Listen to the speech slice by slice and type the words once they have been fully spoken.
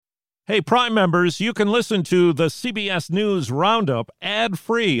Hey, Prime members, you can listen to the CBS News Roundup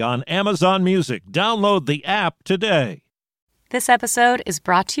ad-free on Amazon Music. Download the app today. This episode is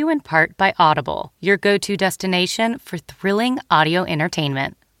brought to you in part by Audible, your go-to destination for thrilling audio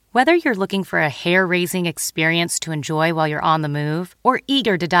entertainment. Whether you're looking for a hair-raising experience to enjoy while you're on the move or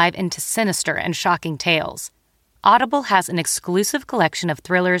eager to dive into sinister and shocking tales, Audible has an exclusive collection of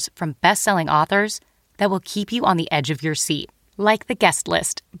thrillers from best-selling authors that will keep you on the edge of your seat. Like The Guest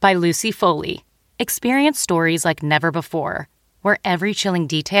List by Lucy Foley. Experience stories like never before, where every chilling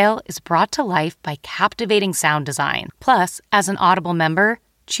detail is brought to life by captivating sound design. Plus, as an Audible member,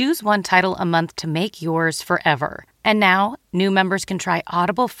 choose one title a month to make yours forever. And now, new members can try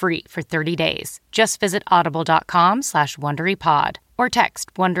Audible free for 30 days. Just visit audible.com/WonderyPod or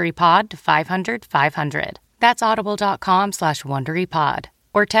text WonderyPod to 500-500. That's audible.com/WonderyPod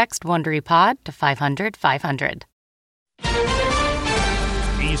or text WonderyPod to 500-500.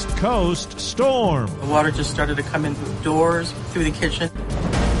 East Coast storm. The water just started to come in through the doors, through the kitchen.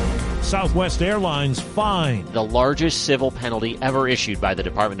 Southwest Airlines fine. The largest civil penalty ever issued by the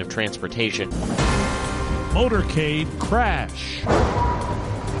Department of Transportation. Motorcade crash.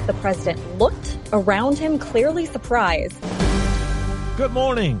 The president looked around him, clearly surprised. Good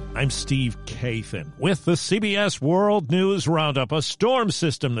morning. I'm Steve Kathan with the CBS World News Roundup. A storm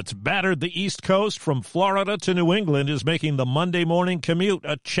system that's battered the East Coast from Florida to New England is making the Monday morning commute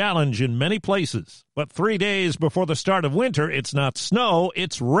a challenge in many places. But 3 days before the start of winter, it's not snow,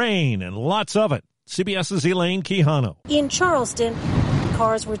 it's rain, and lots of it. CBS's Elaine Quijano. In Charleston,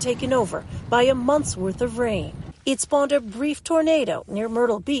 cars were taken over by a month's worth of rain. It spawned a brief tornado near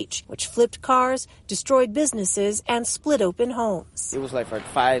Myrtle Beach, which flipped cars, destroyed businesses, and split open homes. It was like for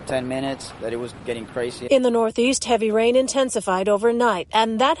 5-10 minutes that it was getting crazy. In the Northeast, heavy rain intensified overnight,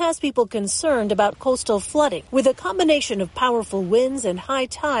 and that has people concerned about coastal flooding, with a combination of powerful winds and high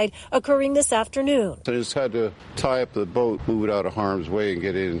tide occurring this afternoon. I just had to tie up the boat, move it out of harm's way, and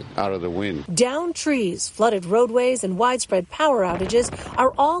get in out of the wind. Downed trees, flooded roadways, and widespread power outages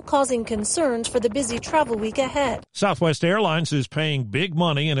are all causing concerns for the busy travel week ahead. Southwest Airlines is paying big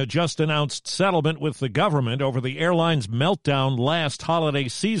money in a just-announced settlement with the government over the airline's meltdown last holiday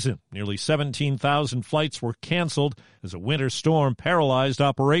season. Nearly 17,000 flights were canceled as a winter storm paralyzed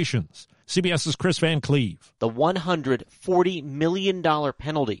operations. CBS's Chris Van Cleve. The $140 million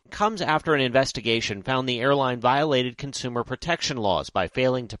penalty comes after an investigation found the airline violated consumer protection laws by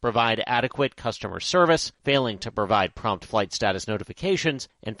failing to provide adequate customer service, failing to provide prompt flight status notifications,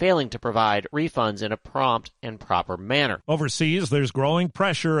 and failing to provide refunds in a prompt and proper manner. Overseas, there's growing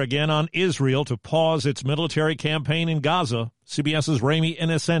pressure again on Israel to pause its military campaign in Gaza. CBS's Ramy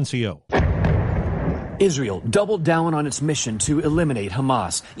Inocencio. Israel doubled down on its mission to eliminate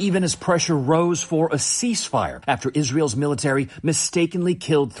Hamas, even as pressure rose for a ceasefire after Israel's military mistakenly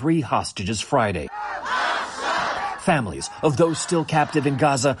killed 3 hostages Friday. Families of those still captive in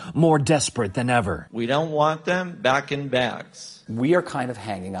Gaza more desperate than ever. We don't want them back in bags. We are kind of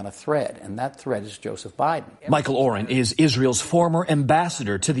hanging on a thread, and that thread is Joseph Biden. Michael Oren is Israel's former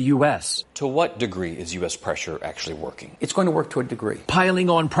ambassador to the U.S. To what degree is U.S. pressure actually working? It's going to work to a degree. Piling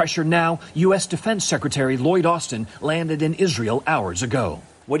on pressure now, U.S. Defense Secretary Lloyd Austin landed in Israel hours ago.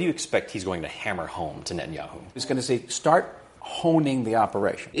 What do you expect he's going to hammer home to Netanyahu? He's going to say, start honing the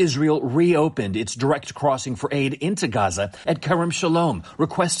operation. Israel reopened its direct crossing for aid into Gaza at Kerem Shalom,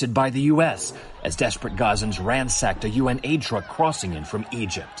 requested by the U.S., as desperate Gazans ransacked a UN aid truck crossing in from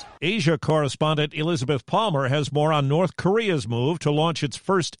Egypt. Asia correspondent Elizabeth Palmer has more on North Korea's move to launch its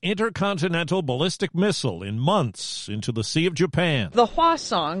first intercontinental ballistic missile in months into the Sea of Japan. The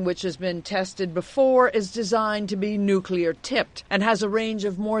Hwasong, which has been tested before, is designed to be nuclear-tipped and has a range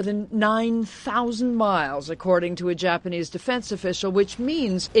of more than 9,000 miles, according to a Japanese defense official, which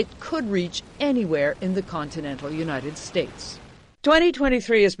means it could reach anywhere in the continental United States.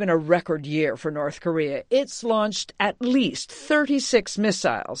 2023 has been a record year for North Korea. It's launched at least 36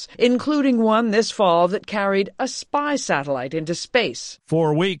 missiles, including one this fall that carried a spy satellite into space.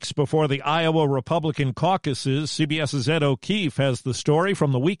 4 weeks before the Iowa Republican caucuses, CBS's Ed O'Keefe has the story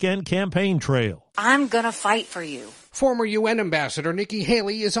from the weekend campaign trail. I'm going to fight for you. Former UN Ambassador Nikki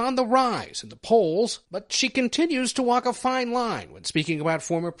Haley is on the rise in the polls, but she continues to walk a fine line when speaking about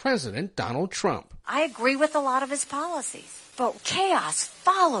former President Donald Trump. I agree with a lot of his policies. but chaos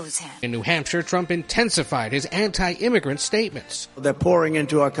follows him. In New Hampshire, Trump intensified his anti-immigrant statements. They're pouring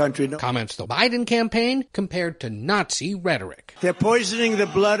into our country. Comments the Biden campaign compared to Nazi rhetoric. They're poisoning the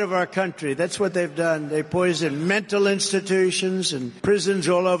blood of our country. That's what they've done. They poison mental institutions and prisons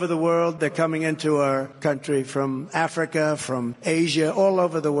all over the world. They're coming into our country from Africa, from Asia, all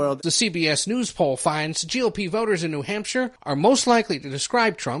over the world. The CBS News poll finds GOP voters in New Hampshire are most likely to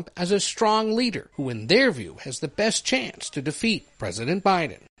describe Trump as a strong leader who, in their view, has the best chance to defeat President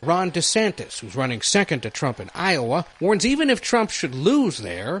Biden. Ron DeSantis, who's running second to Trump in Iowa, warns even if Trump should lose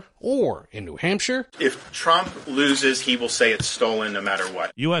there or in New Hampshire, if Trump loses, he will say it's stolen no matter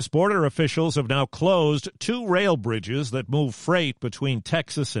what. U.S. border officials have now closed 2 rail bridges that move freight between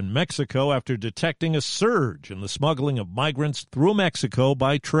Texas and Mexico after detecting a surge in the smuggling of migrants through Mexico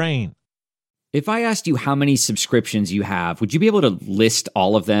by train. If I asked you how many subscriptions you have, would you be able to list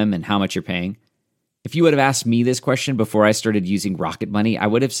all of them and how much you're paying? If you would have asked me this question before I started using Rocket Money, I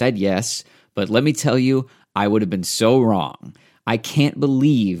would have said yes, but let me tell you, I would have been so wrong. I can't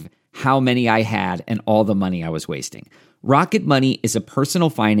believe how many I had and all the money I was wasting. Rocket Money is a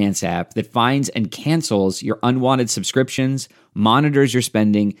personal finance app that finds and cancels your unwanted subscriptions, monitors your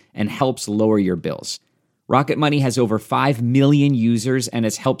spending, and helps lower your bills. Rocket Money has over 5 million users and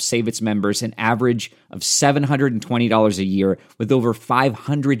has helped save its members an average of $720 a year with over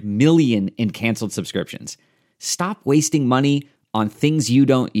 500 million in canceled subscriptions. Stop wasting money on things you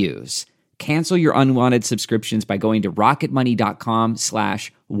don't use. Cancel your unwanted subscriptions by going to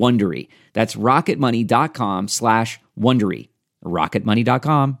rocketmoney.com/Wondery. That's rocketmoney.com/Wondery.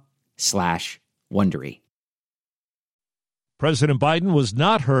 rocketmoney.com/Wondery. President Biden was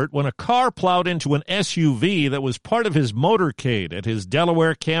not hurt when a car plowed into an SUV that was part of his motorcade at his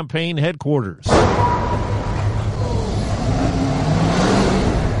Delaware campaign headquarters.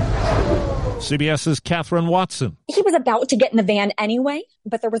 CBS's Catherine Watson. He was about to get in the van anyway,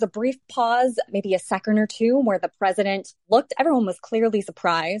 but there was a brief pause, maybe a second or two, where the president looked. Everyone was clearly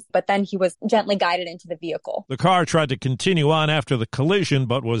surprised, but then he was gently guided into the vehicle. The car tried to continue on after the collision,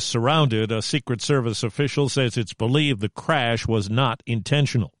 but was surrounded. A Secret Service official says it's believed the crash was not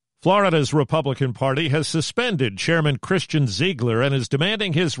intentional. Florida's Republican Party has suspended Chairman Christian Ziegler and is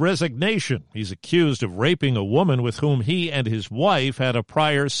demanding his resignation. He's accused of raping a woman with whom he and his wife had a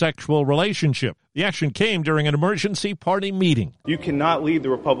prior sexual relationship. The action came during an emergency party meeting. You cannot lead the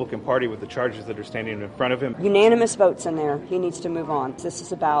Republican Party with the charges that are standing in front of him. Unanimous votes in there. He needs to move on. This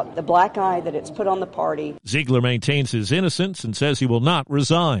is about the black eye that it's put on the party. Ziegler maintains his innocence and says he will not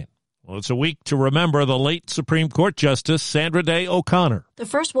resign. Well, it's a week to remember the late Supreme Court Justice Sandra Day O'Connor. The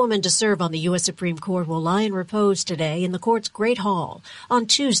first woman to serve on the U.S. Supreme Court will lie in repose today in the court's Great Hall. On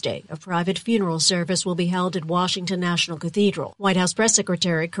Tuesday, a private funeral service will be held at Washington National Cathedral. White House Press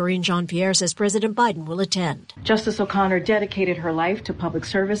Secretary Karine Jean-Pierre says President Biden will attend. Justice O'Connor dedicated her life to public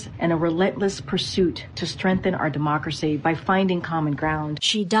service and a relentless pursuit to strengthen our democracy by finding common ground.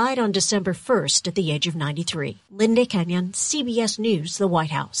 She died on December 1st at the age of 93. Linda Kenyon, CBS News, the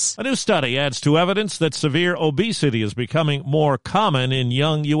White House. A new study adds to evidence that severe obesity is becoming more common in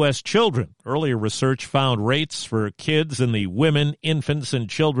young U.S. children. Earlier research found rates for kids in the Women, Infants, and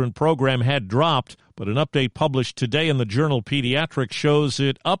Children program had dropped, but an update published today in the journal Pediatrics shows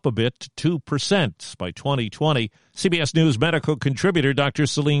it up a bit to 2% by 2020. CBS News medical contributor Dr.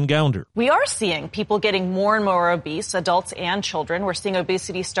 Celine Gounder. We are seeing people getting more and more obese, adults and children. We're seeing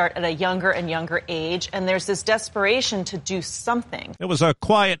obesity start at a younger and younger age, and there's this desperation to do something. It was a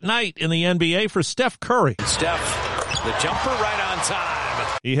quiet night in the NBA for Steph Curry. Steph, the jumper right on time.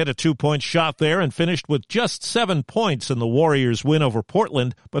 He hit a 2-point shot there and finished with just 7 points in the Warriors' win over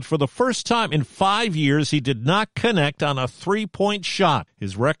Portland. But for the first time in 5 years, he did not connect on a 3-point shot.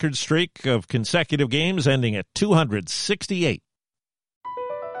 His record streak of consecutive games ending at 268.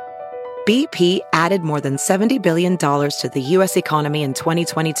 BP added more than $70 billion to the U.S. economy in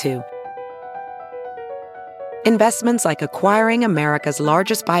 2022. Investments like acquiring America's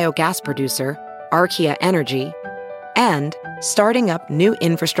largest biogas producer, Archaea Energy, and starting up new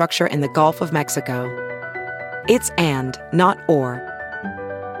infrastructure in the Gulf of Mexico. It's and, not or.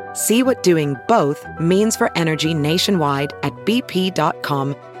 See what doing both means for energy nationwide at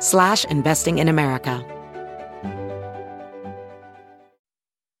bp.com/investing in America.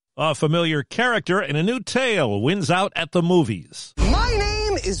 A familiar character in a new tale wins out at the movies. My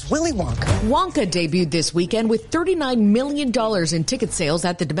name is Willy Wonka? Wonka debuted this weekend with $39 million in ticket sales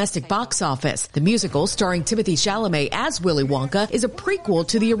at the domestic box office. The musical, starring Timothée Chalamet as Willy Wonka, is a prequel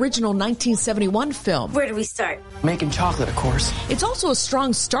to the original 1971 film. Where do we start? Making chocolate, of course. It's also a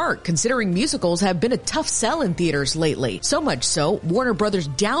strong start, considering musicals have been a tough sell in theaters lately. So much so, Warner Brothers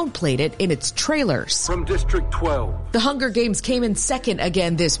downplayed it in its trailers. From District 12. The Hunger Games came in second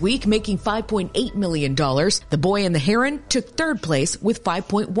again this week, making $5.8 million. The Boy and the Heron took third place with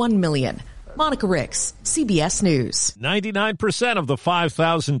 $5.1 million. Monica Ricks, CBS News. 99% of the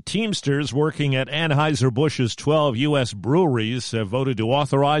 5,000 Teamsters working at Anheuser-Busch's 12 U.S. breweries have voted to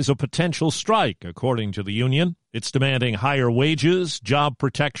authorize a potential strike, according to the union. It's demanding higher wages, job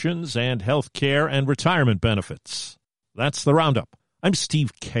protections, and health care and retirement benefits. That's the Roundup. I'm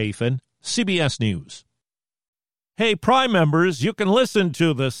Steve Kathan, CBS News. Hey, Prime members, you can listen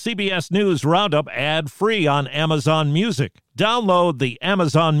to the CBS News Roundup ad-free on Amazon Music. Download the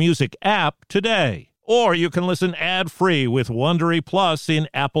Amazon Music app today. Or you can listen ad-free with Wondery Plus in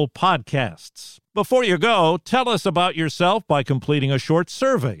Apple Podcasts. Before you go, tell us about yourself by completing a short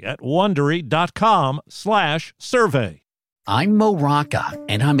survey at Wondery.com/survey. I'm Mo Rocca,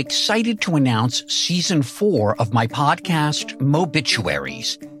 and I'm excited to announce Season 4 of my podcast,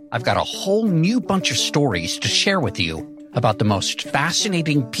 Mobituaries. I've got a whole new bunch of stories to share with you about the most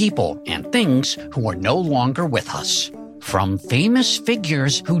fascinating people and things who are no longer with us. From famous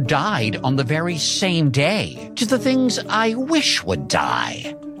figures who died on the very same day to the things I wish would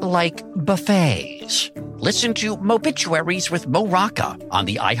die, like buffets. Listen to Mobituaries with Mo Rocca on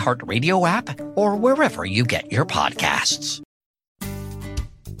the iHeartRadio app or wherever you get your podcasts.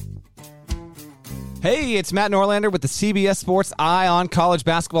 Hey, it's Matt Norlander with the CBS Sports Eye on College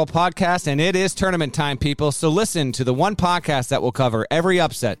Basketball podcast, and it is tournament time, people. So listen to the one podcast that will cover every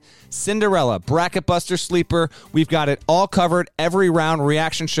upset, Cinderella, Bracket Buster, Sleeper. We've got it all covered, every round,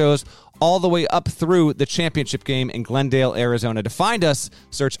 reaction shows, all the way up through the championship game in Glendale, Arizona. To find us,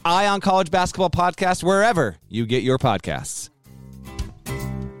 search Eye on College Basketball podcast wherever you get your podcasts.